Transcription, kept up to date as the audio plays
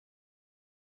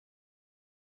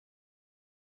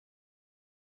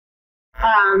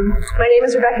My name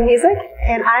is Rebecca Hasek,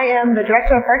 and I am the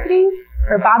Director of Marketing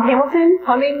for Bob Hamilton,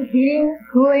 Plumbing, Heating,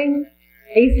 Cooling,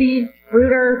 AC,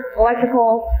 Router,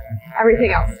 Electrical,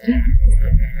 everything else.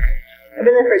 I've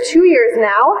been there for 2 years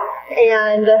now,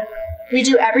 and we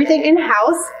do everything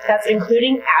in-house. That's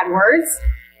including AdWords,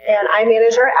 and I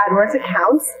manage our AdWords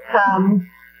accounts.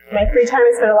 My free time,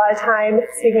 I spend a lot of time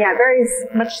speaking at very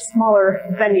much smaller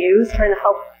venues, trying to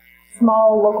help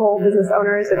small local business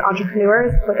owners and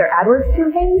entrepreneurs with their AdWords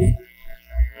campaigns.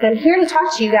 And I'm here to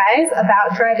talk to you guys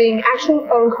about driving actual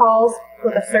phone calls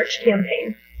with a search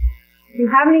campaign. If you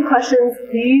have any questions,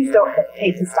 please don't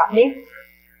hesitate to stop me.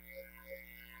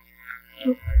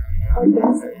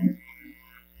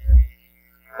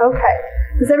 Okay,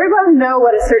 does everyone know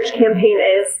what a search campaign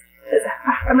is?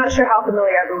 I'm not sure how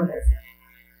familiar everyone is.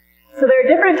 So there are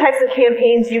different types of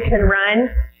campaigns you can run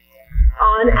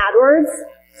on AdWords.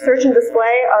 Search and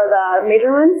display are the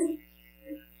major ones.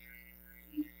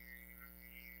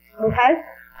 Okay.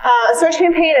 A search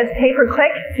campaign is pay per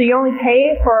click, so you only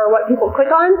pay for what people click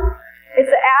on. It's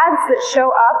the ads that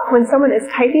show up when someone is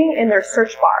typing in their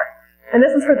search bar. And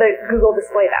this is for the Google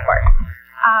Display Network.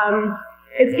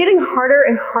 It's getting harder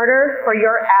and harder for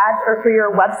your ads or for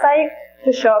your website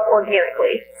to show up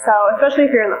organically. So especially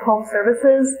if you're in the home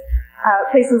services,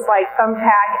 places like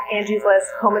Thumbtack, Angie's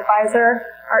List, Home Advisor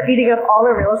are eating up all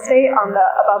the real estate on the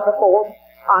above the fold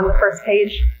on the first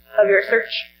page of your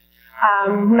search.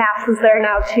 Maps is there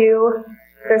now too.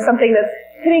 There's something that's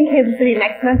hitting Kansas City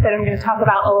next month that I'm going to talk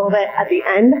about a little bit at the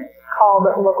end called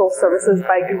Local Services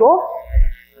by Google,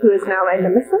 who is now my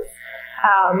nemesis.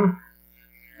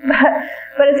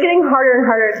 But it's getting harder and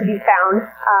harder to be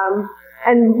found.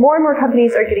 And more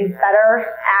companies are getting better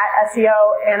at SEO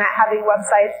and at having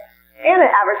websites and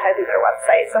at advertising their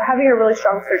website. So having a really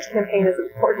strong search campaign is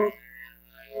important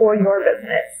for your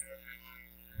business.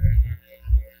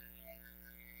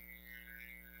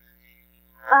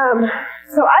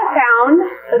 So I found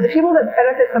that the people that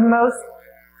benefit the most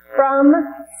from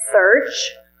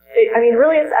search,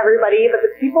 really it's everybody, but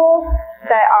the people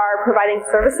that are providing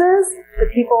services, the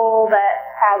people that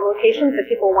have locations that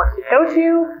people want to go to,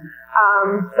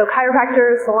 so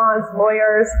chiropractors, salons,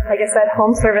 lawyers, like I said,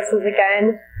 home services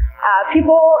again,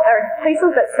 people or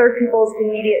places that serve people's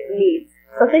immediate needs.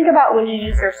 So think about when you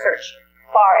use your search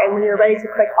bar and when you're ready to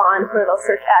click on one of those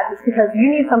search ads, it's because you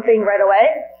need something right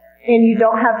away and you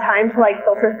don't have time to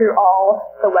filter through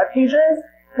all the web pages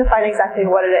to find exactly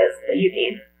what it is that you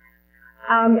need.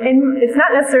 And it's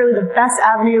not necessarily the best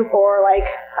avenue for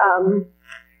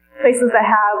places that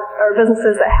have, or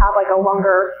businesses that have a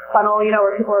longer funnel,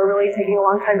 where people are really taking a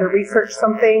long time to research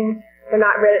something. They're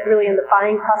not really in the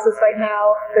buying process right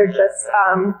now. They're just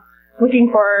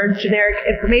looking for generic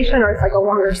information, or it's a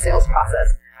longer sales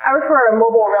process. I worked for a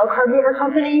mobile railcar mover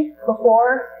company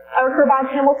before I worked for Bob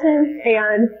Hamilton,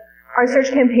 and our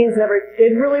search campaigns never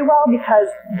did really well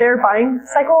because their buying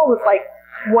cycle was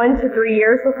 1 to 3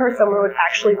 years before someone would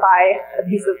actually buy a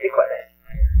piece of equipment.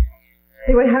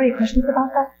 Anyone have any questions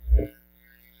about that?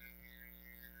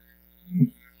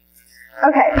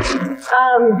 Okay.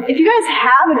 If you guys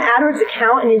have an AdWords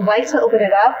account and you'd like to open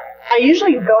it up, I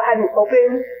usually go ahead and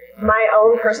open my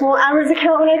own personal AdWords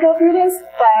account when I go through this,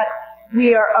 but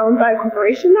we are owned by a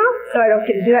corporation now, so I don't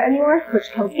get to do that anymore,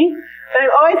 which kills me. But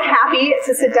I'm always happy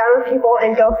to sit down with people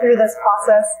and go through this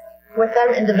process with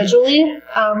them individually.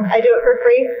 I do it for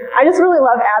free. I just really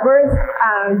love AdWords.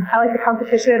 I like the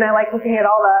competition. I like looking at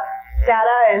all the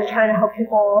data and trying to help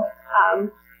people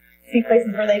see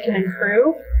places where they can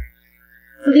improve.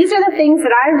 So these are the things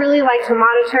that I really like to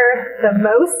monitor the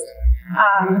most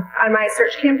on my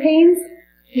search campaigns.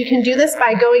 You can do this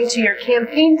by going to your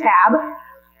campaign tab,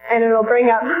 and it'll bring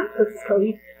up, this is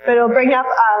Cody, but it'll bring up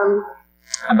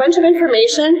a bunch of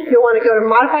information. You'll want to go to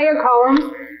modify your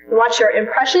columns, watch your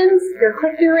impressions, your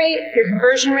click-through rate, your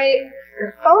conversion rate,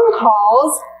 your phone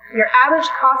calls, your average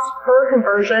cost per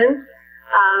conversion,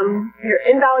 your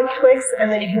invalid clicks,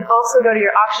 and then you can also go to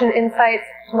your auction insights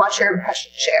to watch your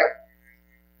impression share.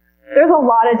 There's a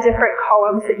lot of different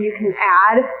columns that you can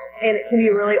add, and it can be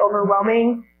really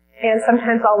overwhelming. And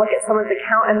sometimes I'll look at someone's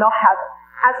account and they'll have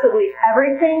absolutely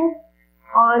everything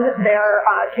on their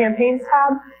campaigns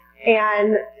tab,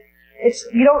 and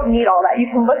you don't need all that.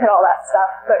 You can look at all that stuff,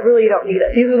 but really you don't need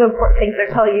it. These are the important things that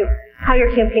are telling you how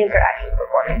your campaigns are actually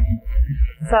performing.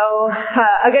 So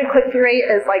a good click-through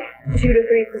rate is 2 to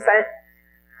 3%.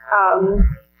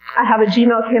 I have a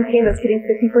Gmail campaign that's getting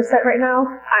 50% right now.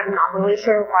 I'm not really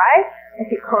sure why. I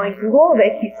keep calling Google.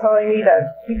 They keep telling me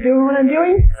to keep doing what I'm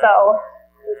doing, so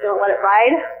I'm just going to let it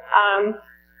ride.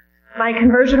 My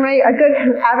conversion rate, a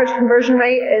good average conversion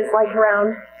rate is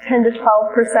around 10 to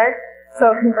 12%.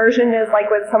 So conversion is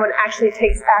like when someone actually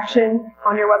takes action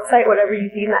on your website, whatever you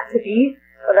deem that to be,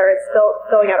 whether it's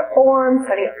filling out a form,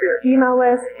 setting up for your email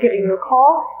list, giving you a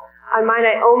call. On mine,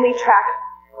 I only track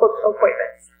booked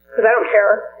appointments because I don't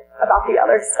care about the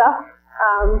other stuff.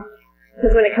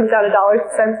 Because when it comes down to dollars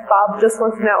and cents, Bob just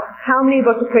wants to know how many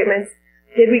booked appointments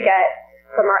did we get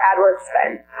from our AdWords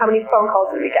spend? How many phone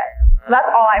calls did we get? So that's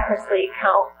all I personally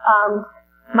count.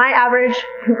 My average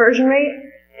conversion rate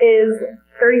is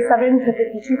 37 to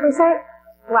 52%.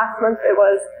 Last month it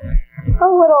was a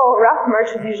little rough.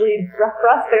 March is usually rough for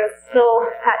us, but it was still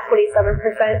at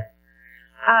 27%.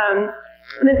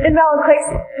 And then invalid clicks,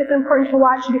 it's important to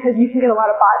watch because you can get a lot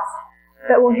of bots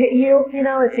that will hit you, and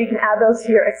so you can add those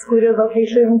to your excluded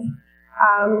locations.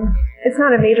 It's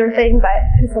not a major thing, but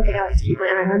it's something I like to keep my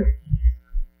eye on.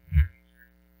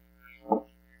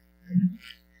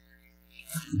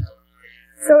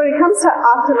 So when it comes to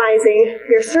optimizing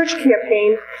your search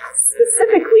campaign,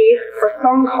 specifically for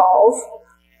phone calls,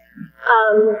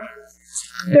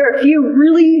 there are a few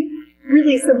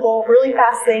really simple, really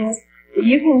fast things that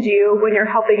you can do when you're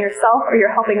helping yourself or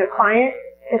you're helping a client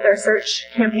get their search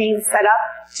campaign set up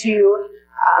to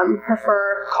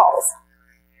prefer calls.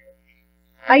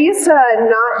 I used to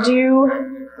not do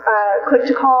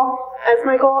click-to-call as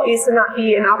my goal. It used to not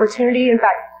be an opportunity. In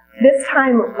fact, this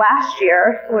time last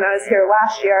year, when I was here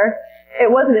last year,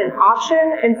 it wasn't an option,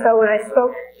 and so when I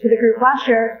spoke to the group last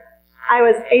year, I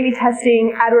was A/B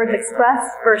testing AdWords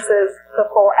Express versus the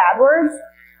full AdWords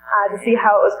to see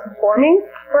how it was performing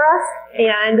for us,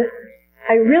 and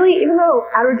I really, even though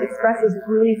AdWords Express is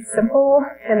really simple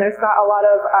and there's not a lot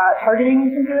of targeting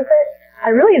you can do with it, I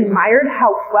really admired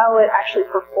how well it actually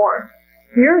performed.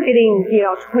 We were getting,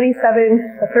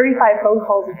 27 to 35 phone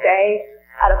calls a day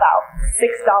at about $6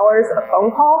 a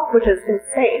phone call, which is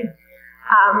insane.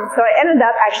 So I ended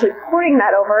up actually porting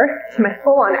that over to my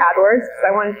full-on AdWords because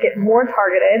I wanted to get more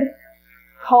targeted.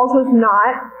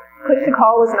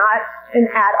 Click-to-call was not an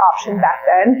ad option back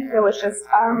then. It was just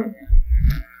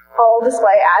all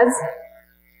display ads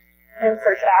and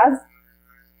search ads.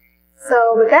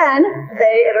 But then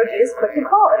they introduced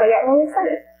click-to-call, and I got really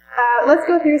excited. Let's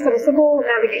go through some simple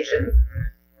navigation.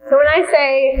 So when I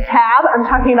say tab, I'm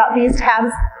talking about these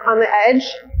tabs on the edge.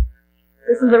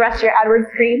 This is the rest of your AdWords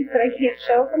screen that I can't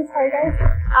show. I'm sorry, guys.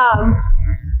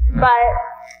 But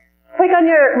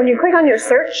when you click on your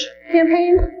search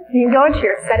campaign, you can go into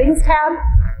your settings tab.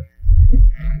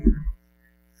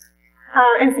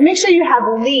 And make sure you have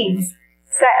leads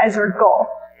set as your goal.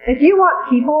 If you want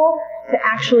people to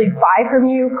actually buy from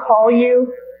you, call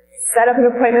you, set up an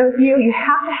appointment with you, you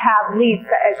have to have leads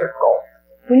set as your goal.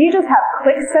 When you just have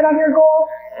clicks set on your goal,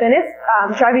 then it's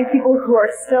driving people who are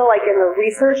still in the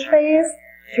research phase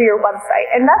to your website.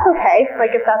 And that's okay.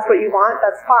 If that's what you want,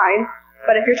 that's fine.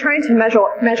 But if you're trying to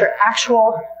measure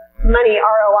actual money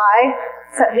ROI,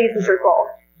 set leads as your goal.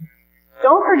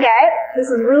 Don't forget, this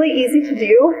is really easy to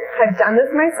do. I've done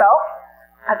this myself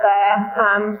at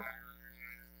the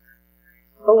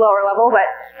lower level, but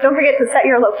don't forget to set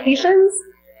your locations,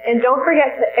 and don't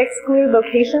forget to exclude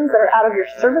locations that are out of your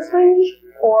service range,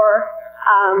 or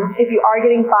if you are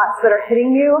getting bots that are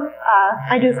hitting you,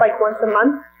 I do this once a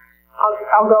month.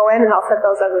 I'll go in and I'll set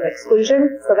those as an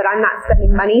exclusion so that I'm not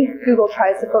spending money. Google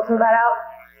tries to filter that out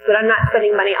so that I'm not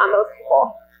spending money on those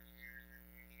people.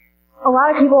 A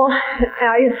lot of people,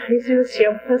 I used to do this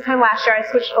too. This time last year I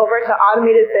switched over to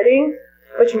automated bidding,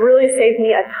 which really saved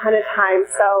me a ton of time.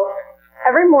 So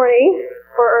every morning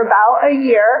for about a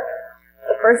year,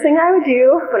 the first thing I would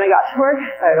do when I got to work is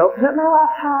I would open up my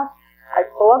laptop, I'd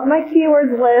pull up my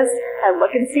keywords list, I'd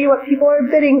look and see what people are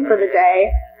bidding for the day,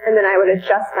 and then I would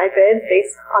adjust my bids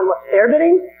based on what they're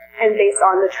bidding and based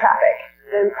on the traffic,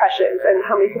 the impressions, and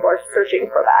how many people are searching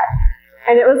for that.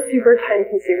 And it was super time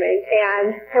consuming,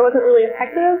 and it wasn't really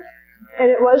effective, and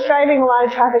it was driving a lot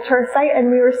of traffic to our site, and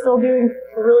we were still doing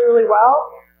really, really well,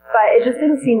 but it just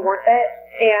didn't seem worth it,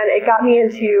 and it got me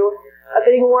into a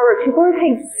bidding war where people were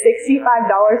paying $65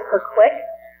 per click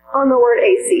on the word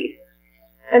AC.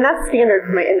 And that's standard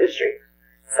for my industry.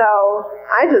 So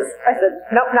I said,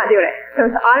 nope, not doing it. So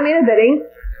it's automated bidding.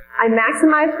 I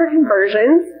maximize for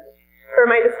conversions. For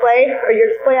my display, or your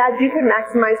display ads, you can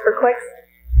maximize for clicks.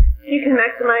 You can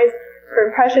maximize for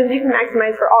impressions. You can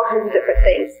maximize for all kinds of different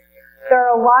things. There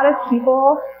are a lot of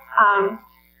people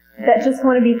that just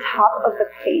want to be top of the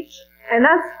page. And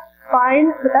that's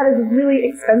fine, but that is really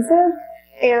expensive.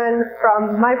 And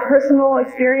from my personal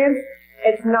experience,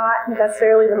 it's not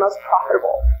necessarily the most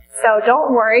profitable. So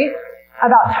don't worry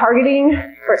about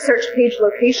targeting for search page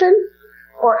location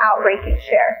or outranking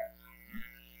share.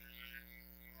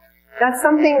 That's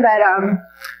something that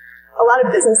a lot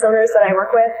of business owners that I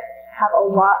work with have a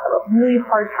really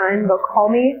hard time. They'll call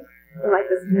me in like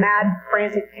this mad,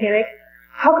 frantic panic.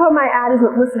 How come my ad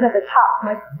isn't listed at the top? I'm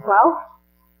like, well,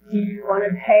 do you want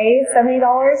to pay $70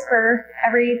 for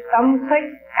every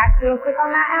accidental click on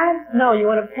that ad? No, you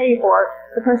want to pay for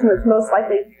the person that's most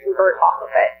likely to convert off of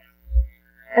it.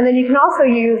 And then you can also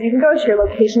you can go to your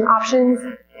location options.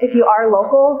 If you are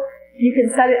local, you can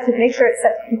set it to make sure it's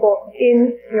set to people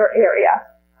in your area.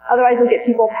 Otherwise, you'll get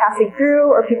people passing through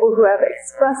or people who have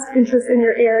expressed interest in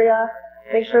your area.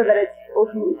 Make sure that it's people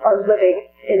who are living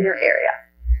in your area.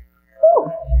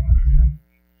 Ooh.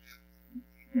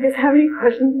 You guys have any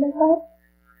questions about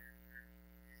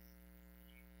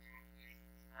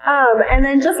that? And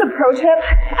then just a pro tip,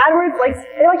 AdWords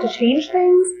they like to change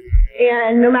things,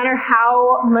 and no matter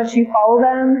how much you follow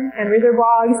them and read their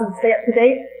blogs and stay up to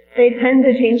date, they tend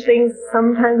to change things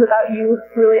sometimes without you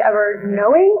really ever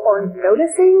knowing or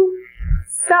noticing.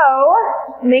 So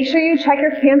make sure you check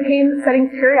your campaign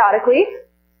settings periodically,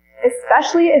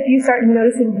 especially if you start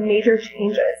noticing major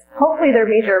changes. Hopefully they're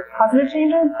major positive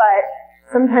changes,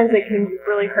 but sometimes they can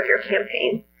really hurt your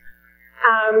campaign.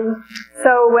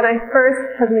 So when I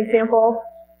first, as an example,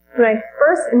 when I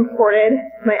first imported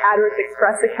my AdWords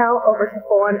Express account over to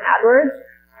full-on AdWords,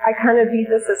 I kind of beat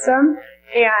the system,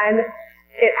 and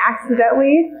it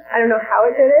accidentally, I don't know how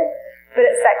it did it, but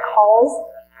it set calls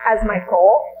as my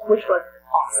goal, which was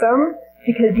awesome,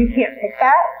 because you can't pick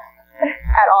that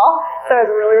at all. So I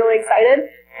was really, really excited,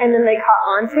 and then they caught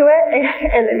on to it,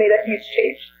 and it made a huge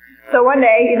change. So one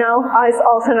day, all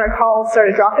of a sudden our calls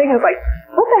started dropping. I was like,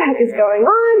 what the heck is going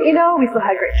on? We still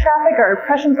had great traffic, our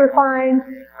impressions were fine,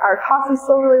 our cost was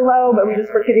still really low, but we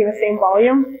just were getting the same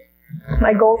volume.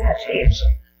 My goals had changed.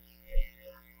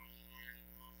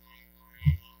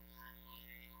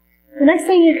 The next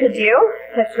thing you could do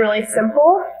that's really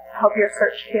simple to help your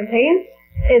search campaign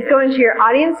is go into your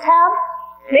audience tab.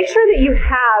 Make sure that you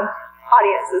have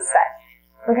audiences set.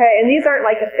 Okay, and these aren't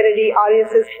like affinity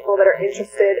audiences, people that are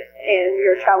interested in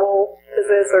your travel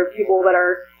business or people that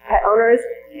are pet owners.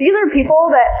 These are people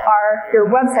that are your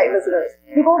website visitors,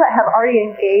 people that have already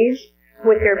engaged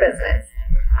with your business.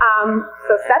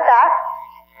 So set that,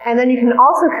 and then you can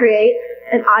also create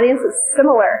an audience that's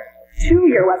similar to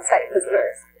your website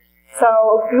visitors. So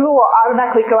Google will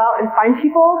automatically go out and find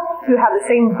people who have the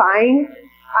same buying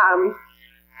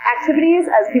activities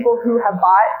as people who have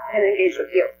bought and engaged with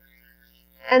you.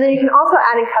 And then you can also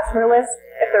add in customer lists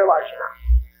if they're large enough.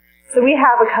 So we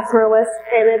have a customer list,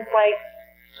 and it's like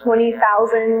 20,000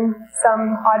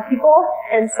 some odd people,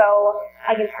 and so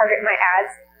I can target my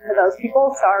ads to those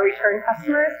people. So our return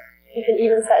customers, you can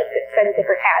even send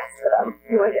different ads to them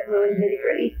if you want to get really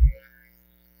nitty-gritty.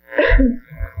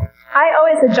 I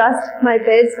always adjust my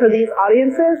bids for these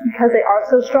audiences because they are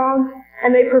so strong,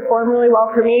 and they perform really well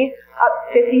for me,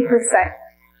 up 50%.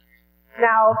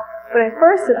 Now, when I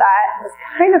first did that, I was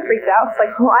kind of freaked out. It's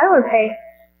like, well, I don't want to pay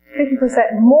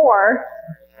 50% more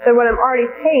than what I'm already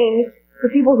paying for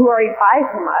people who already buy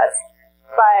from us.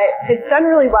 But it's done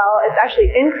really well. It's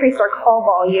actually increased our call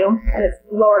volume, and it's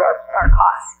lowered our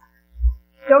costs.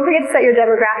 Don't forget to set your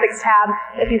demographics tab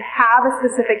if you have a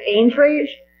specific age range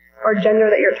or gender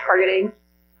that you're targeting.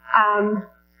 I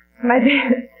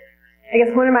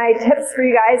guess one of my tips for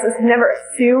you guys is to never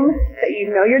assume that you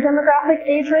know your demographic,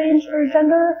 age range, or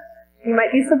gender. You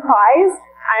might be surprised.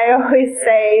 I always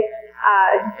say,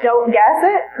 don't guess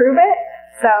it, prove it.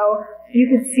 So you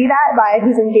can see that by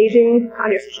who's engaging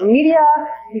on your social media.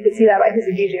 You can see that by who's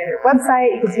engaging on your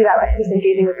website. You can see that by who's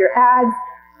engaging with your ads.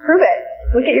 Prove it.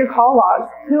 Look at your call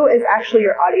logs. Who is actually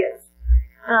your audience?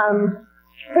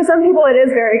 For some people, it is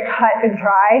very cut and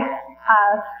dry.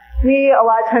 A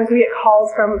lot of times we get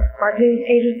calls from marketing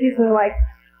agencies and they're like,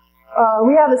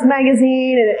 we have this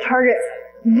magazine and it targets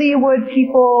the wood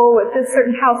people with this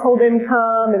certain household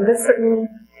income and this certain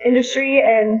industry,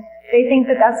 and they think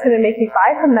that that's going to make me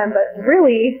buy from them, but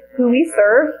really who we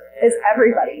serve is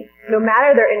everybody. No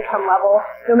matter their income level,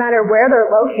 no matter where they're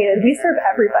located, we serve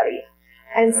everybody.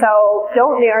 And so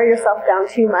don't narrow yourself down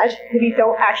too much if you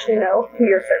don't actually know who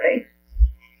you're serving.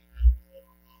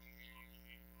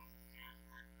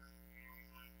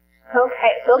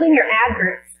 Okay, building your ad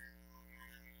groups.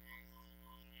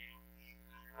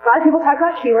 A lot of people talk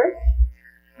about keywords.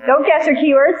 Don't guess your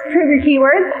keywords, prove your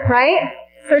keywords, right?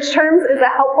 Search terms is a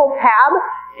helpful tab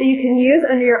that you can use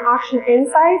under your auction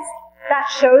insights. That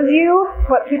shows you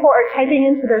what people are typing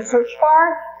into their search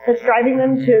bar that's driving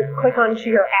them to click onto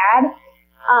your ad.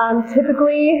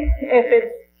 Typically,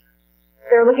 if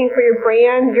they're looking for your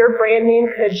brand name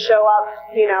could show up,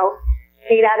 8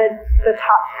 out of the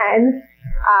top 10.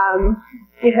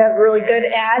 You have really good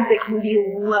ads that can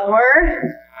be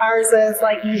lower. Ours is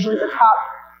like usually the top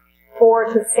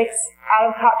 4 to 6 out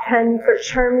of top 10 search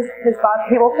terms is Bob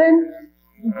Hamilton,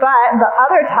 but the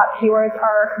other top keywords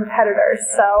are our competitors.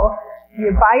 So do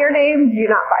you buy your name? Do you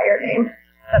not buy your name?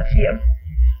 It's up to you.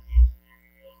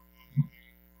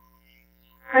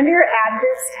 Under your ad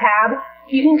groups tab,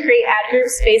 you can create ad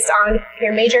groups based on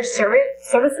your major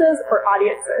services or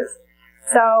audiences.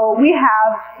 So we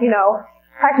have,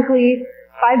 practically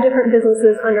 5 different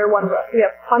businesses under one roof. We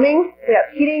have plumbing, we have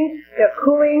heating, we have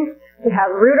cooling, we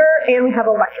have router, and we have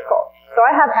electrical. So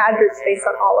I have ad groups based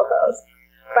on all of those.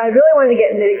 If I really wanted to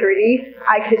get nitty-gritty,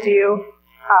 I could do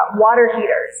water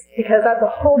heaters, because that's a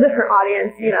whole different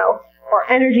audience, or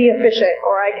energy efficient,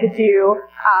 or I could do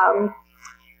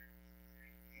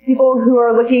people who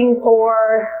are looking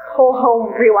for whole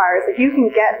home rewires. If you can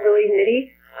get really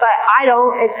nitty, but I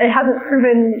don't, it hasn't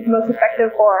proven most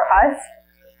effective for us.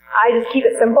 I just keep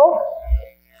it simple.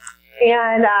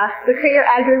 And so create your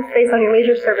ad groups based on your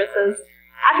major services.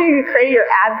 After you create your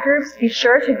ad groups, be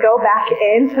sure to go back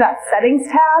into that settings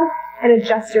tab and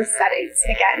adjust your settings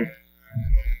again.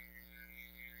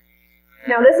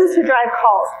 Now this is to drive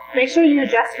calls. Make sure you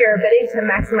adjust your bidding to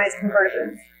maximize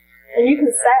conversions. And you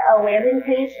can set a landing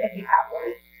page if you have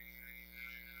one.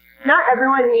 Not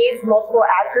everyone needs multiple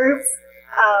ad groups.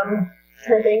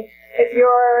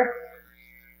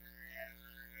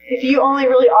 If you only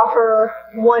really offer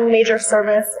one major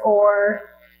service, or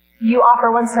you offer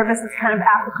one service that's kind of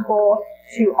applicable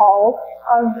to all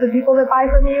of the people that buy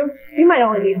from you, you might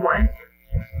only need one.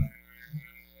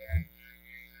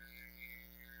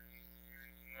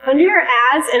 Under your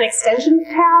ads and extensions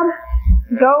tab,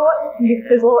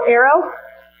 there's a little arrow,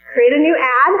 create a new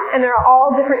ad, and there are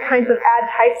all different kinds of ad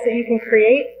types that you can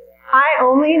create. I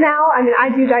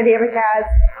do dynamic ads,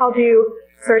 I'll do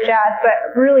search ads,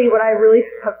 but really what I really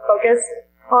have focused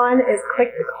on is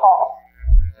click to call.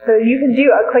 So you can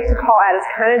do a click to call ad, it's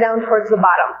kind of down towards the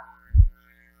bottom.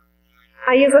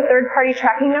 I use a third-party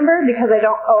tracking number because I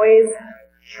don't always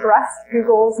trust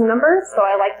Google's numbers, so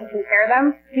I like to compare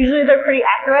them. Usually they're pretty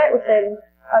accurate within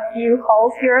a few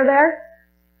calls here or there.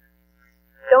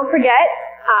 Don't forget,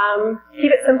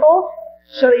 keep it simple,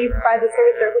 show that you provide the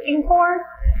service they're looking for.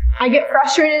 I get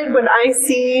frustrated when I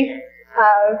see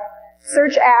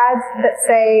search ads that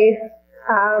say,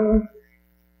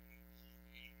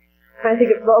 I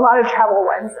think of a lot of travel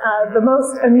ones, the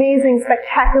most amazing,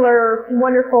 spectacular,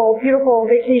 wonderful, beautiful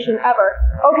vacation ever.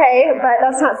 Okay, but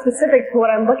that's not specific to what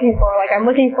I'm looking for. Like, I'm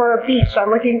looking for a beach, I'm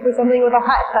looking for something with a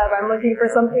hot tub, I'm looking for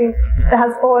something that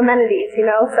has full amenities,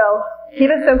 So keep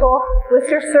it simple, list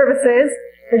your services,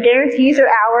 your guarantees, your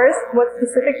hours, what's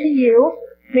specific to you.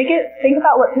 Think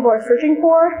about what people are searching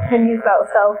for and use those.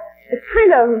 So it's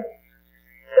kind of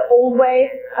the old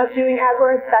way of doing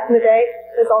AdWords back in the day.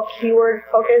 It was all keyword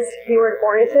focused, keyword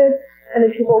oriented, and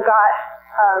then people got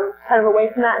kind of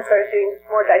away from that and started doing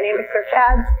more dynamic search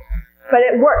ads. But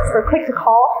it works. For click to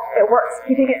call, it works.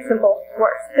 Keeping it simple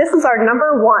works. This is our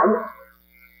number 1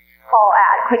 call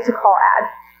ad, click to call ad.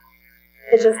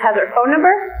 It just has our phone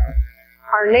number,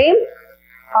 our name,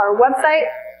 our website,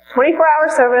 24-hour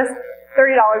service,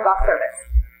 $30 off service.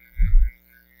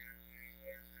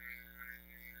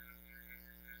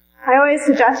 I always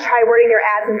suggest try wording your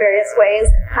ads in various ways.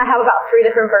 I have about 3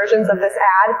 different versions of this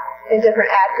ad in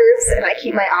different ad groups, and I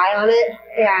keep my eye on it,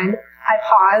 and I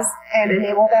pause and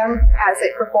enable them as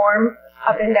they perform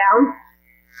up and down.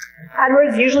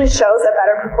 AdWords usually shows a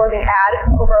better performing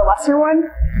ad over a lesser one,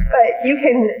 but you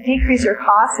can decrease your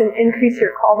costs and increase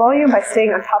your call volume by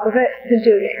staying on top of it and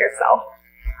doing it yourself.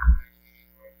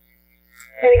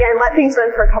 And again, let things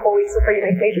run for a couple weeks before you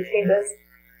make major changes.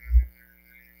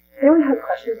 Anyone have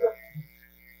questions?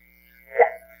 Yeah.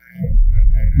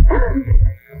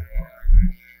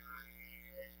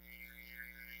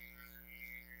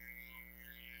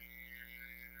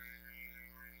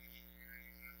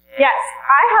 Yes,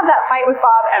 I have that fight with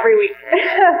Bob every week.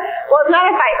 Well, it's not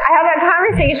a fight. I have that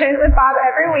conversation with Bob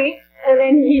every week, and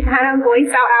then he kind of blinks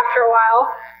out after a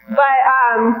while. But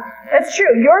it's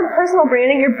true. Your personal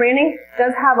branding, your branding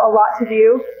does have a lot to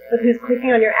do with who's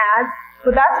clicking on your ads.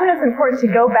 But that's when it's important to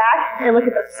go back and look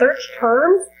at the search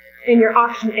terms in your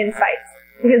auction insights.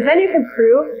 Because then you can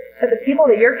prove that the people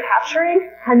that you're capturing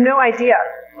had no idea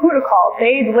who to call.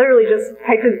 They literally just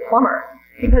typed in plumber.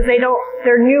 Because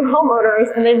they're new homeowners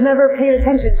and they've never paid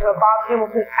attention to a Bob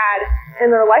Hamilton ad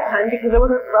in their lifetime because it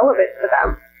wasn't relevant to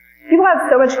them. People have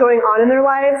so much going on in their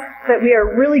lives that we are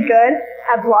really good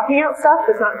at blocking out stuff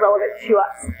that's not relevant to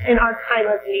us in our time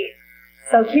of need.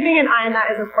 So keeping an eye on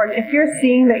that is important. If you're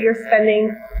seeing that you're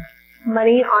spending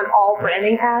money on all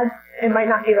branding ads, it might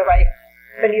not be the right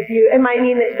venue for you. It might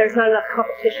mean that there's not enough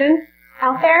competition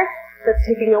out there, that's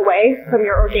taking away from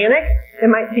your organic. It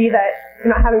might be that you're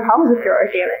not having problems with your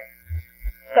organic.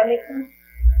 Does that make sense?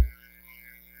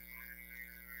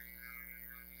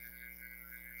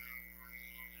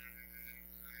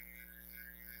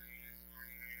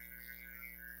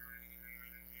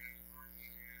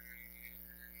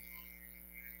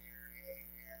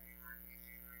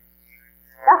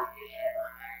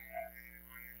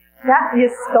 Yeah, you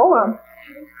stole them.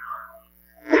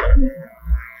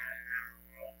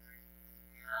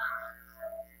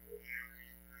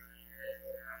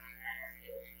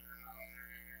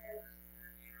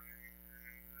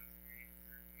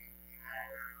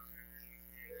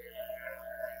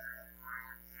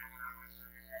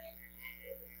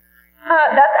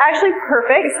 That's actually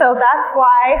perfect. So that's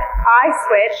why I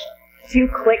switched to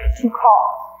click to call.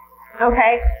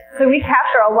 Okay? So we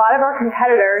capture a lot of our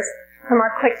competitors from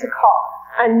our click to call.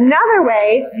 Another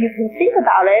way you can think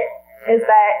about it is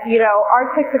that, you know,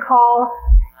 our click to call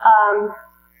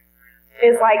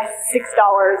is like $6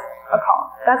 a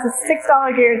call. That's a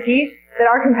 $6 guarantee that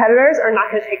our competitors are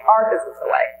not going to take our business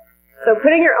away. So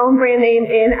putting your own brand name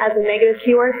in as a negative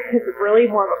keyword is really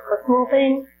more of a personal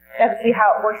thing. You have to see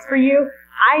how it works for you.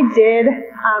 I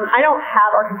don't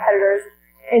have our competitors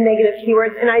in negative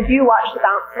keywords, and I do watch the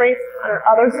bounce rates on our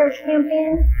other search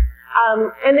campaigns.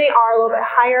 And they are a little bit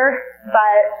higher,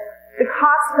 but the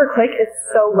cost per click is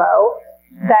so low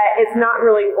that it's not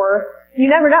really worth, you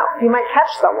never know, you might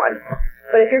catch someone.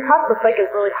 But if your cost per click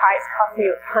is really high, it's costing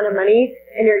you a ton of money,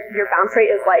 and your bounce rate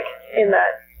is like in the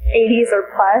 80s or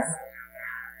plus,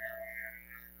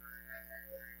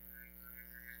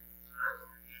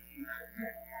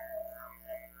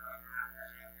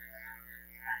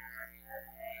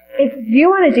 if you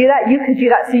want to do that, you could do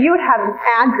that. So you would have an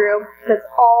ad group that's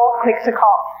all click to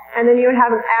call. And then you would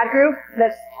have an ad group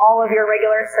that's all of your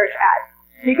regular search ads.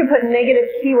 So you could put negative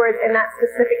keywords in that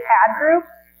specific ad group,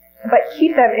 but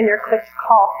keep them in your click to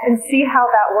call and see how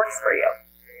that works for you.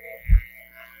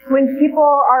 When people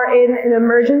are in an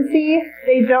emergency,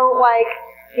 they don't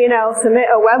submit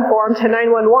a web form to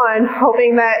 911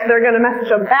 hoping that they're going to message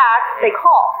them back. They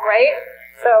call, right?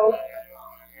 So,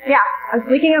 yeah, I'm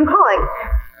speaking, I'm calling.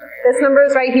 This number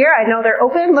is right here. I know they're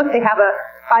open. Look, they have a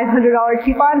 $500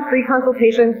 coupon, free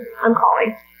consultation. I'm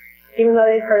calling, even though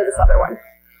they've heard of this other one.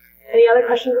 Any other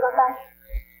questions about that?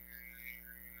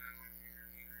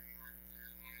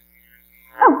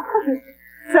 Oh, questions.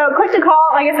 So click to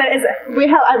call, like I said, I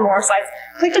have more slides.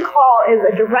 Click to call is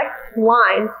a direct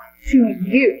line to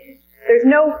you. There's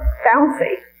no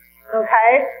bouncing,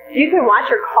 okay? You can watch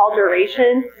your call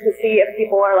duration to see if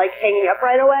people are like hanging up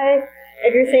right away.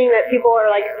 If you're seeing that people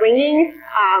are like ringing,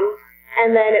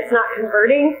 and then it's not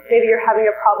converting, maybe you're having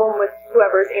a problem with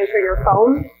whoever's answering your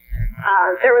phone.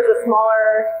 There was a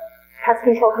smaller pest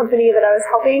control company that I was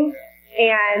helping,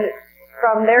 and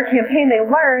from their campaign they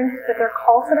learned that their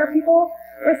call center people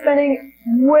were spending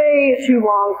way too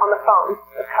long on the phone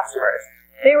with customers.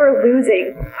 They were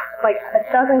losing like a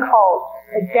dozen calls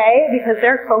a day because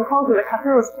their phone calls with the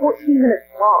customer was 14 minutes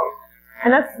long.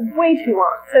 And that's way too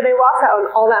long. So they lost out on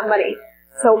all that money.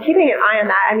 So keeping an eye on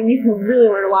that, I mean, you can really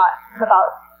learn a lot about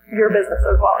your business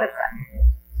as well. I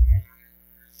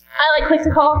like click to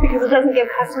call because it doesn't give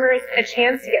customers a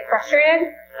chance to get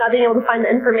frustrated, not being able to find the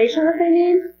information that they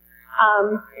need,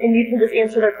 and you can just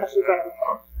answer their questions right on the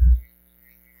phone.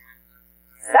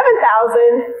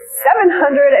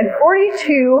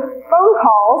 7,742 phone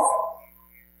calls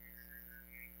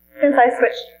since I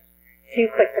switched to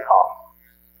click to call.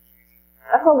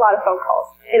 That's a lot of phone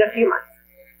calls in a few months.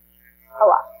 A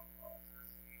lot.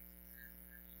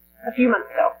 A few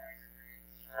months ago.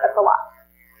 That's a lot.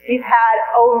 We've had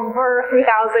over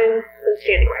 3,000 since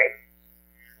January.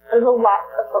 There's a lot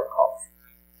of phone calls.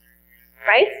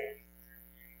 Right?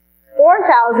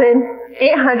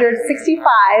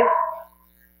 4,865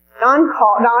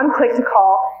 non-click to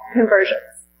call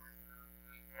conversions.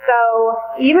 So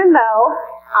even though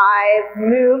I've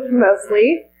moved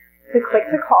mostly to click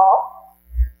to call,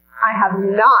 I have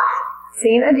not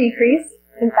seen a decrease.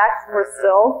 In fact, we're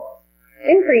still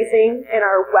increasing in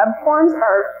our web forms,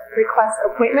 our request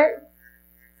appointment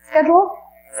schedule.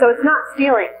 So it's not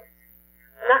stealing.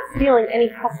 I'm not stealing any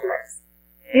customers.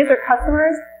 These are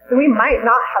customers that we might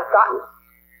not have gotten.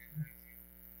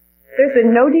 There's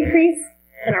been no decrease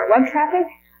in our web traffic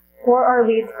or our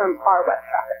leads from our web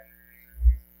traffic.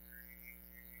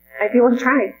 Might be worth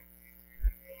trying.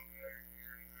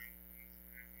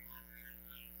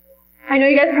 I know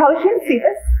you guys probably can't see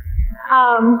this,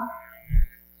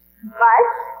 but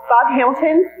Bob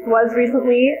Hamilton was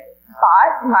recently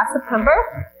bought last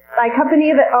September by a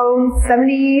company that owns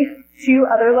 72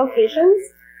 other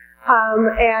locations.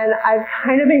 And I've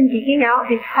kind of been geeking out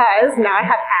because now I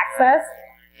have access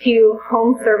to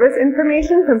home service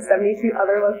information from 72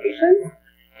 other locations.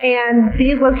 And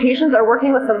these locations are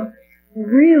working with some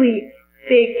really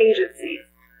big agencies.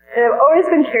 And I've always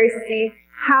been curious to see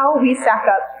how we stack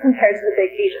up compared to the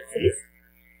big agencies.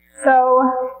 So,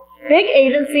 big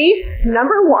agency,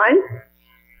 number one,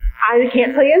 I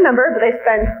can't tell you a number, but they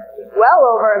spend well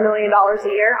over $1 million a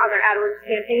year on their AdWords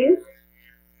campaigns.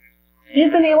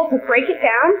 We've been able to break it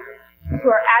down to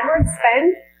our AdWords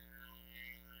spend,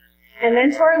 and then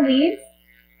to our leads,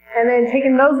 and then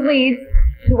taking those leads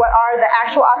to what are the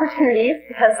actual opportunities,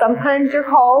 because sometimes your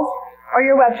calls or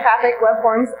your web traffic, web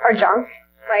forms are junk,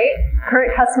 right?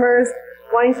 Current customers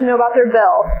wanting to know about their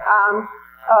bill,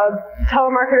 a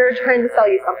telemarketer trying to sell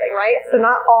you something, right? So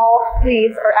not all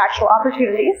leads are actual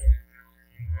opportunities.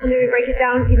 And then we break it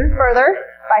down even further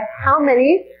by how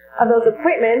many of those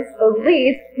appointments, those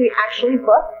leads, we actually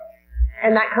book,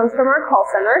 and that comes from our call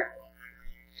center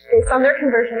based on their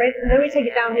conversion rates, and then we take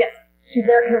it down, yes, to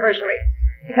their conversion rate,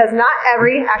 because not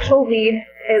every actual lead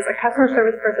is a customer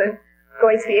service person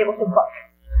going to be able to book.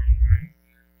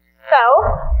 So,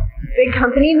 big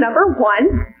company number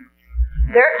one,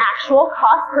 their actual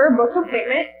cost per booked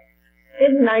appointment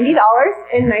is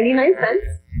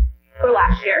 $90.99 for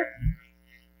last year.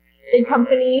 Big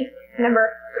company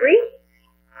number three,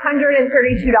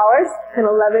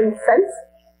 $132.11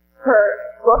 per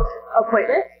booked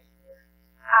appointment.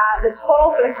 The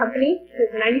total for the company is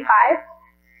 $95.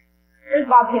 Here's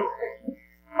Bob Hamilton,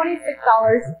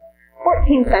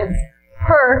 $26.14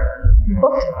 per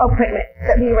booked appointment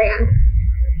that we ran.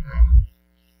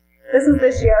 This is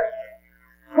this year,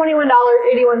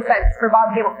 $21.81 for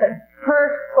Bob Hamilton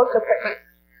per booked appointment.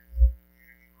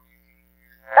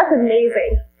 That's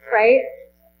amazing, right?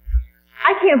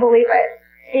 I can't believe it.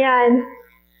 And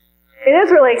it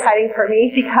is really exciting for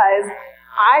me because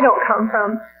I don't come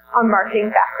from a marketing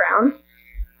background.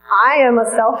 I am a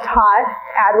self-taught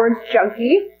AdWords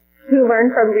junkie who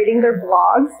learned from reading their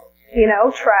blogs, you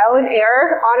know, trial and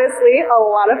error, honestly, a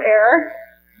lot of error,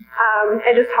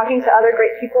 and just talking to other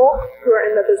great people who are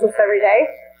in the business every day.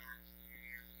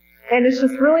 And it's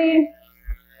just really,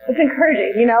 it's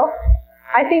encouraging, you know?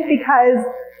 I think because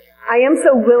I am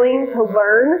so willing to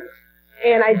learn,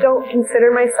 and I don't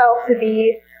consider myself to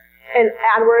be an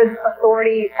AdWords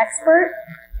authority expert,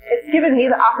 it's given me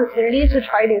the opportunity to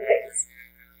try new things.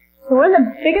 So one of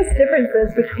the biggest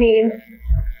differences between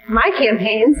my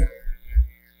campaigns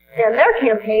and their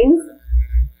campaigns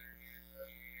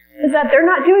is that they're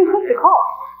not doing click-to-call.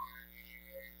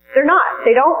 They're not.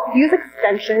 They don't use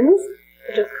extensions,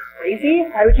 which is crazy.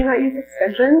 Why would you not use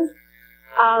extensions?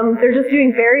 They're just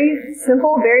doing very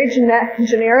simple, very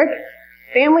generic,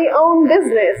 family-owned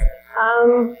business.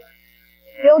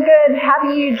 Feel good,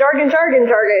 happy, jargon.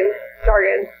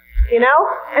 You know?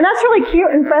 And that's really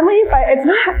cute and friendly, but it's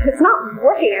not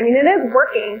working. I mean, it is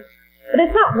working, but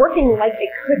it's not working like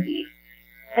it could be.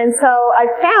 And so I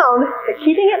found that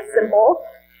keeping it simple,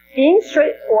 being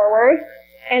straightforward,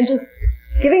 and just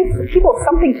giving people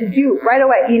something to do right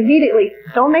away, immediately.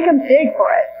 Don't make them dig for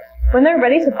it. When they're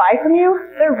ready to buy from you,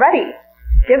 they're ready.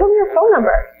 Give them your phone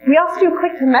number. We also do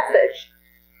click to message.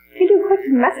 You can do click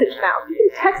to message now. You can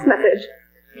text message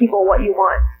people what you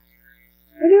want.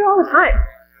 We do it all the time.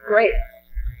 Great.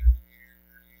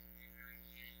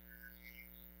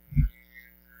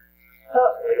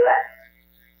 Oh, look at that.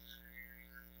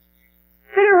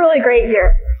 It's been a really great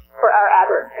year for our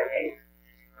AdWords campaign.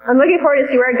 I'm looking forward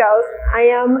to see where it goes. I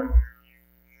am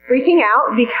freaking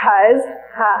out because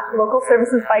Local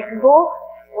Services by Google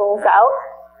rolls out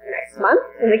next month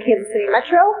in the Kansas City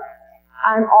Metro.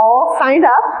 I'm all signed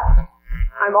up.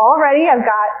 I'm all ready. I've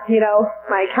got,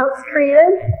 my accounts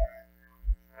created.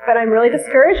 But I'm really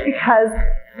discouraged because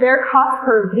their cost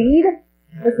per lead,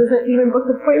 this isn't even booked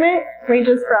appointment,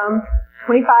 ranges from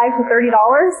 $25 to $30.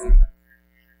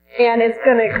 And it's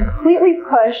going to completely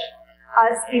push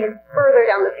us even further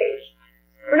down the page.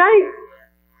 We're not even...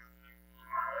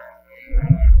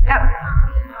 Yep.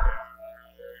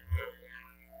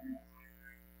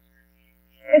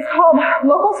 It's called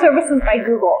Local Services by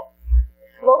Google.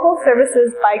 Local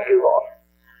Services by Google.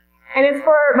 And it's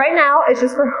for, right now, it's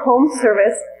just for home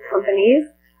service companies.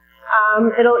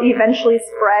 It'll eventually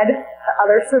spread to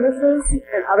other services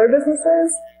and other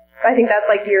businesses. But I think that's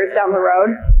like years down the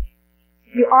road.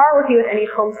 If you are working with any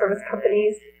home service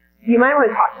companies, you might want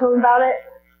to talk to them about it,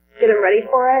 get them ready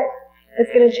for it.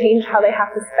 It's going to change how they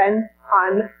have to spend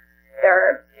on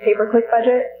their pay-per-click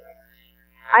budget.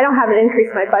 I don't have an increase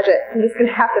in my budget. I'm just going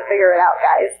to have to figure it out,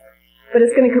 guys. But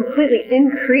it's going to completely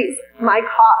increase my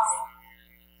costs.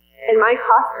 And my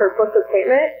cost per booked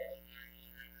appointment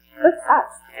This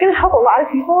sucks. It's going to help a lot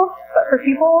of people, but for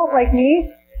people like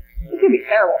me, it could be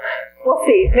terrible. We'll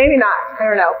see. Maybe not. I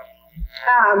don't know.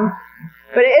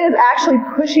 But it is actually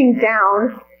pushing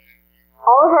down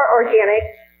all of our organic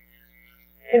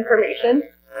information.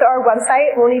 So our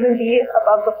website won't even be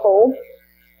above the fold.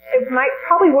 It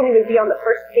probably won't even be on the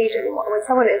first page anymore when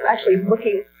someone is actually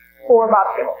looking for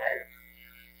Bob Hamilton.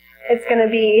 It's going to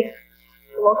be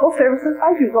local services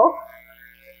by Google,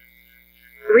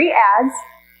 3 ads,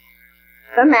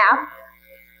 the map,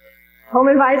 Home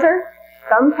Advisor,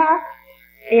 Thumbtack,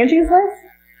 Angie's List,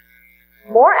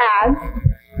 more ads,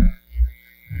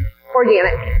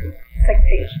 organic, second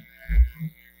page.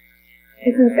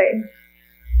 It's insane.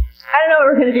 I don't know what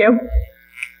we're going to do.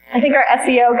 I think our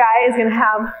SEO guy is going to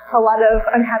have a lot of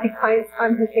unhappy clients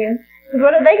on his hands. Because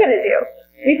what are they going to do?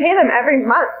 We pay them every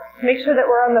month to make sure that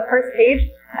we're on the first page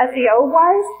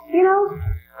SEO-wise, you know,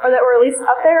 or that we're at least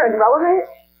up there and relevant.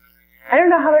 I don't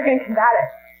know how they're going to combat it.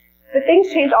 But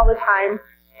things change all the time,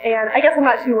 and I guess I'm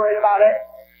not too worried about it.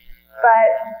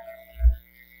 But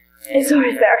it's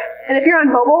always there. And if you're on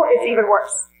mobile, it's even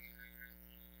worse.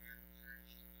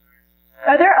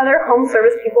 Are there other home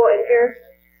service people in here?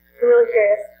 I'm really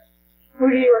curious. Who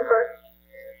do you work for?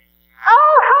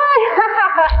 Oh, hi!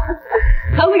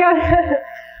 How's it going?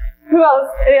 Who else?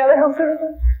 Any other home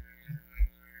services?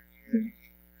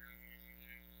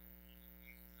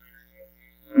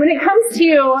 When it comes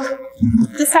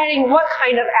to deciding what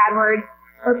kind of AdWord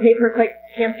or pay-per-click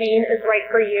campaign is right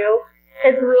for you,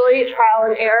 it's really trial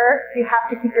and error. You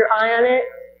have to keep your eye on it.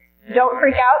 Don't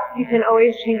freak out. You can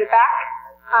always change it back.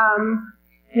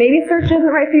 Maybe search isn't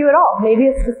right for you at all. Maybe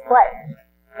it's display,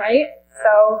 right?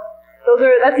 So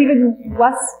that's even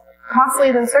less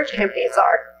costly than search campaigns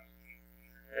are.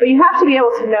 But you have to be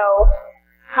able to know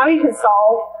how you can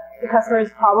solve the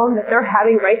customer's problem that they're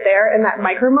having right there in that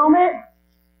micro moment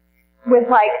with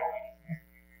like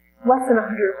less than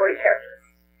 140 characters.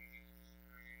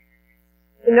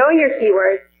 So knowing your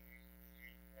keywords,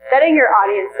 setting your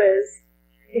audiences.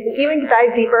 You can even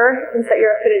dive deeper and set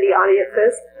your affinity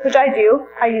audiences, which I do.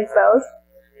 I use those.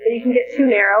 But you can get too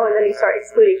narrow and then you start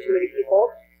excluding too many people.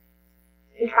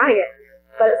 And trying it.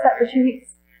 Let it set for 2 weeks.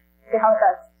 See how it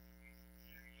does.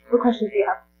 What questions do you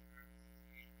have?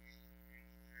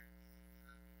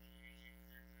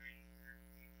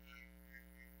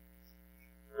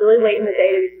 Really late in the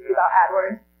day to be thinking about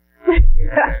AdWords.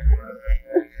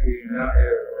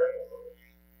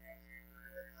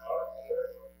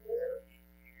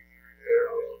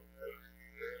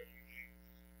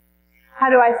 How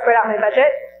do I spread out my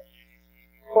budget?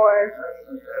 Or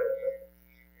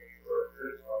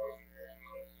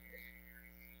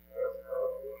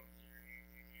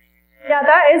yeah,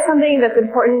 that is something that's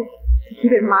important to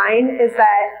keep in mind, is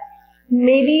that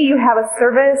maybe you have a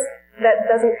service that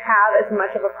doesn't have as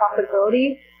much of a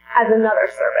profitability as another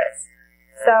service.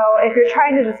 So if you're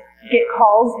trying to just get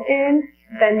calls in,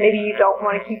 then maybe you don't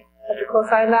want to keep such a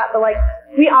close eye on that. But like,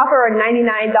 we offer a $99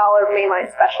 mainline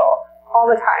special all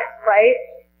the time, right?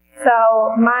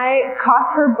 So my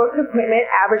cost per booked appointment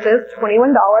averages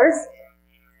 $21.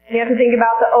 You have to think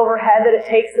about the overhead that it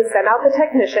takes to send out the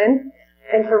technician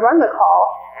and to run the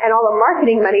call, and all the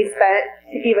marketing money spent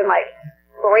to even like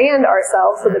brand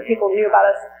ourselves so that people knew about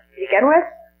us to begin with.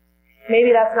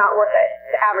 Maybe that's not worth it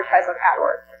to advertise on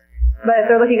AdWords. But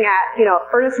if they're looking at, you know,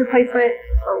 furnace replacement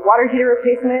or water heater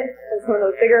replacement and some of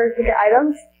those bigger ticket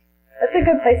items, that's a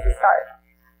good place to start.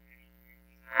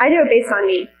 I do it based on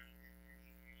need.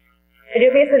 I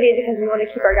do it based on need because we want to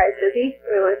keep our guys busy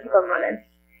and we want to keep them running.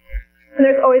 And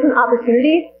there's always an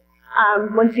opportunity,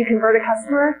 once you convert a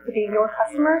customer to be your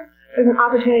customer, there's an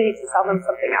opportunity to sell them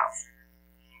something else.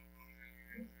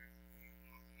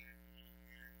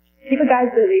 Keep a guys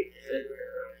busy.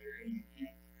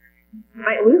 You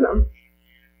might lose them.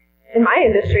 In my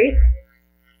industry,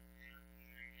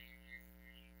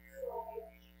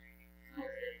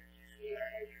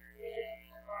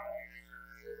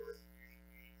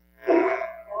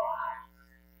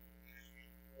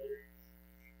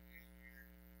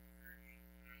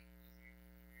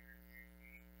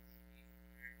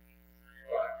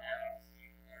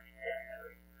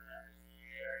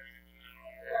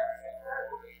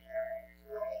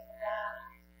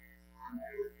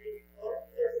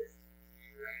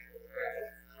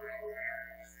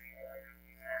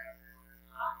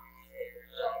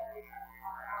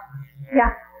 yeah,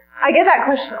 I get that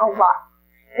question a lot.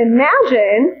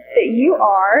 Imagine that you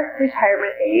are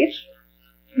retirement age,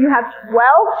 you have 12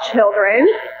 children,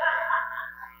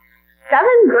 7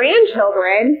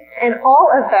 grandchildren, and all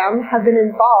of them have been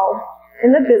involved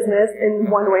in the business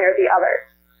in one way or the other.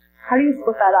 How do you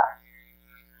split that up?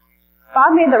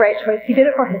 Bob made the right choice. He did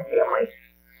it for his family.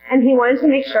 And he wanted to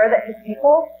make sure that his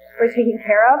people were taken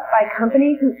care of by a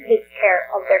company who takes care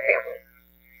of their family.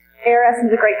 ARS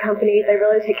is a great company. They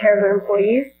really take care of their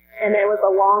employees, and it was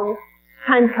a long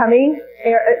time coming.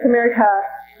 It's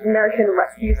American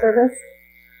Rescue Service.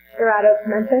 They're out of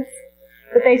Memphis.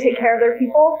 But they take care of their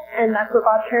people, and that's what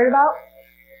Bob cared about.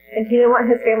 And he didn't want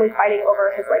his family fighting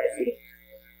over his legacy.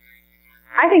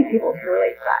 I think people can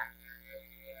relate to that.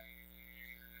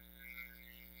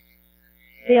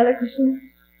 Any other questions?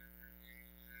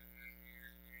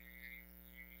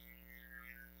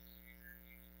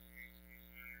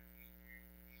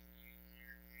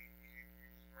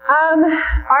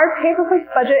 Our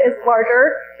pay-per-click budget is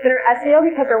larger than our SEO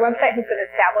because our website has been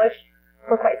established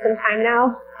for quite some time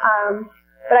now.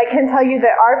 But I can tell you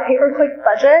that our pay-per-click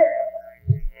budget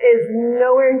is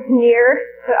nowhere near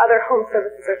what other home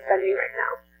services are spending right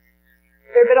now.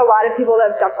 There have been a lot of people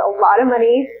that have dumped a lot of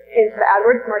money into the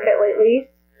AdWords market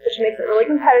lately, which makes it really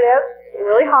competitive and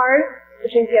really hard,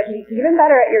 which means you have to be even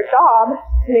better at your job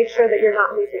to make sure that you're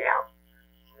not losing out.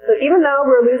 So even though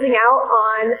we're losing out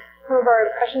on some of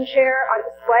our impression share on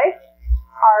display,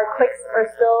 our clicks are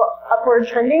still upward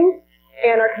trending,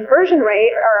 and our conversion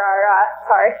rate, or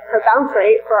our bounce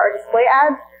rate for our display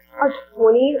ads are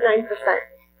 29%,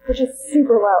 which is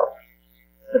super low.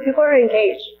 So people are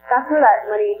engaged. That's where that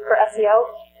money for SEO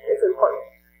is important.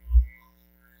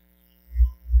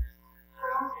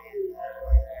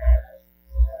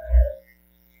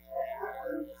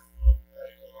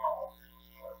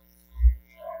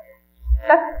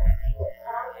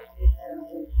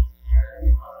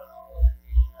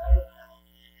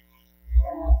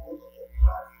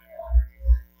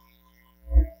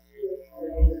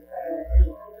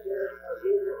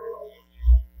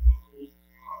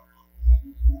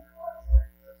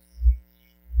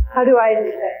 How do I do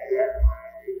that?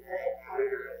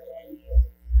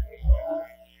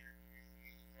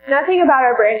 Nothing about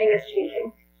our branding is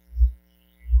changing.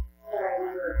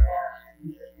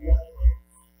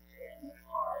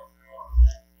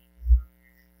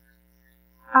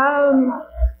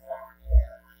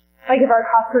 Like if our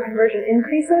cost per conversion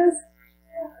increases?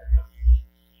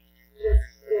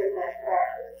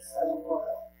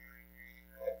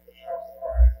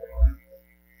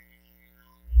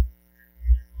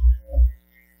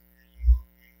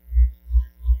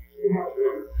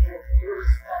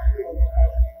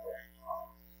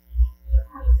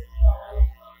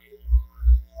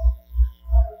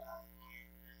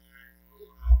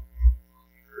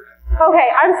 Okay,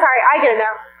 I'm sorry, I get it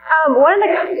now.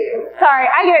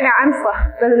 I get it now, I'm slow,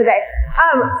 end of the day.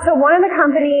 So one of the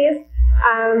companies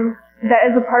that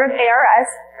is a part of ARS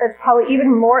that's probably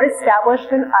even more established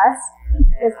than us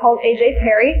is called AJ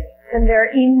Perry, and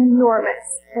they're enormous.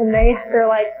 And they're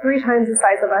like 3 times the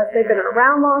size of us. They've been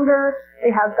around longer, they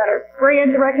have better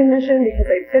brand recognition because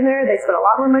they've been there, they spend a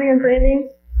lot more money on branding.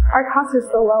 Our cost is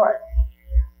still lower.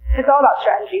 It's all about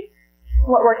strategy,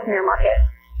 what works in your market.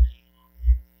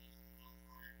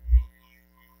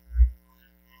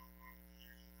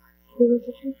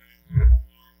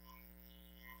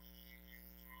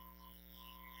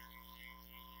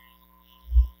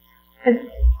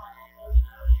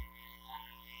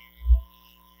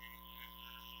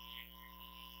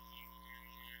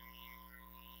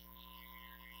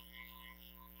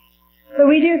 So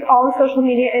we do all the social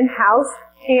media in-house,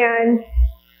 and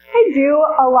we do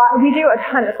a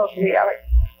ton of social media, like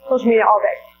social media all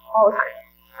day, all the time.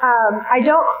 I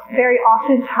don't very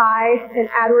often tie an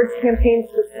AdWords campaign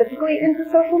specifically into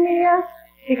social media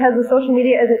because the social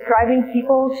media isn't driving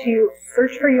people to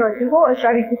search for you on Google, it's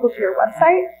driving people to your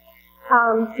website.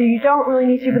 So you don't really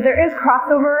need to, but there is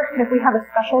crossover. If we have a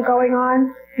special going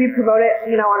on, we promote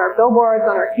it, on our billboards,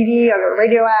 on our TV, on our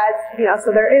radio ads,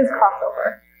 so there is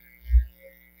crossover.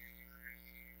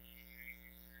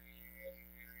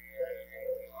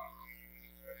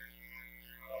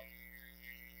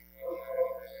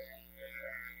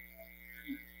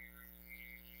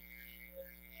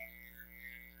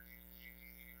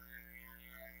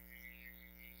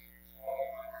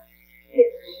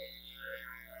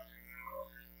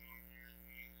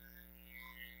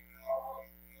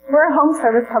 We're a home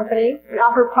service company. We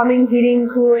offer plumbing, heating,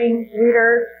 cooling,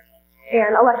 heater,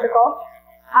 and electrical.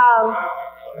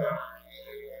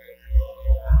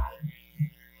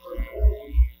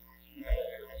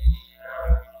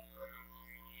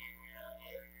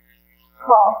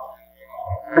 Cool.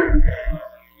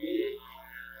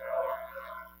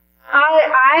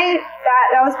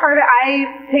 That was part of it. I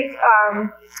picked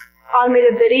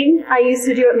automated bidding. I used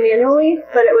to do it manually,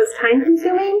 but it was time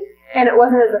consuming and it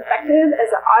wasn't as effective as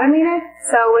the automated.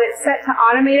 So when it's set to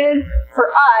automated,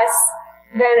 for us,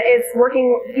 then it's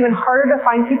working even harder to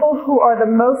find people who are the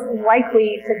most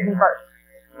likely to convert.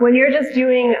 When you're just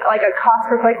doing like a cost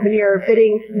per click when you're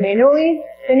bidding manually,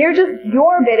 then you're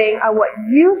bidding on what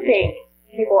you think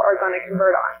people are going to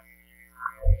convert on.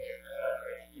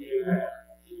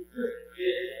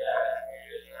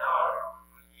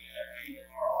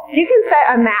 You can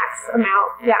set a max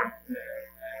amount, yeah.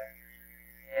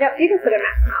 Yep, you can set a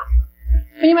max amount.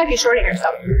 But you might be shorting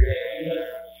yourself.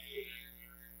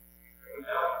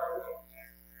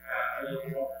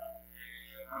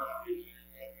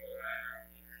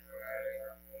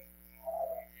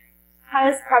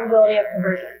 Highest probability of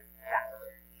conversion.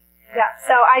 Yeah.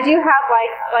 So I do have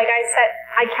like I said,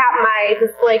 I cap my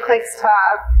display clicks to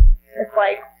it's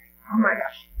like, oh my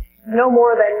gosh, no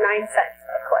more than 9 cents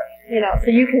a click. You know, so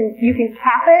you can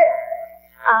cap it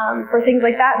for things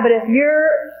like that. But if you're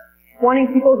wanting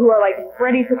people who are like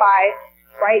ready to buy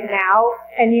right now,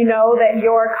 and you know that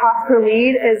your cost per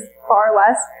lead is far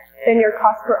less than your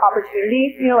cost per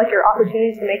opportunity, you know, like your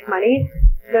opportunity to make money,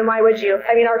 then why would you?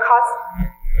 I mean, our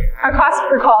cost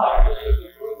per call.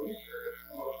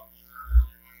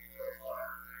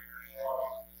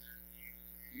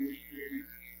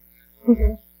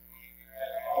 Mm-hmm.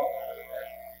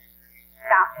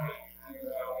 Yeah.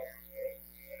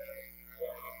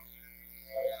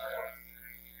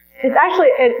 It's actually,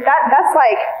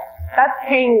 that's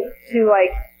paying to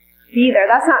like be there.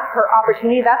 That's not per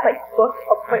opportunity. That's like booked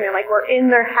appointment. Like we're in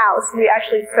their house. We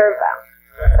actually serve them.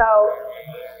 So,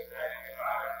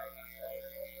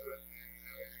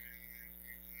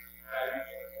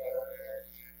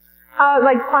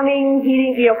 like plumbing,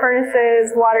 heating, you know,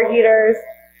 furnaces, water heaters.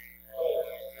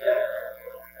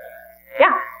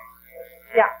 Yeah.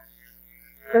 Yeah.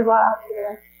 There's a lot of options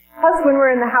there. Plus, when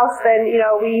we're in the house, then, you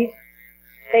know,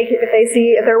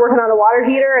 if they're working on a water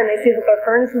heater and they see that their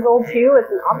furnace is old too, it's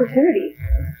an opportunity.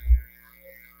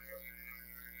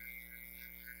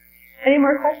 Any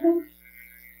more questions?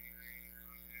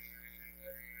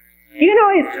 You can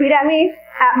always tweet at me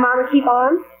at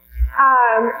MamaKeepOn.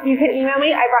 You can email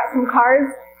me. I brought some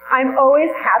cards. I'm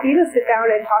always happy to sit down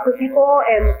and talk with people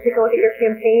and take a look at your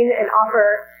campaign and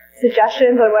offer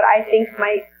suggestions on what I think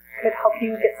could help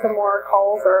you get some more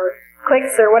calls or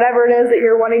clicks or whatever it is that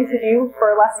you're wanting to do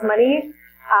for less money.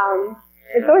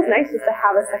 It's always nice just to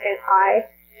have a second eye,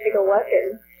 take a look,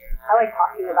 and I like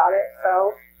talking about it,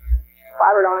 so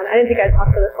blabbered on. I didn't think I'd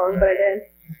talk for this long, but I did.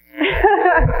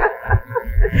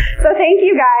 So thank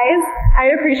you guys.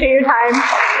 I appreciate your time.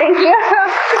 Thank you.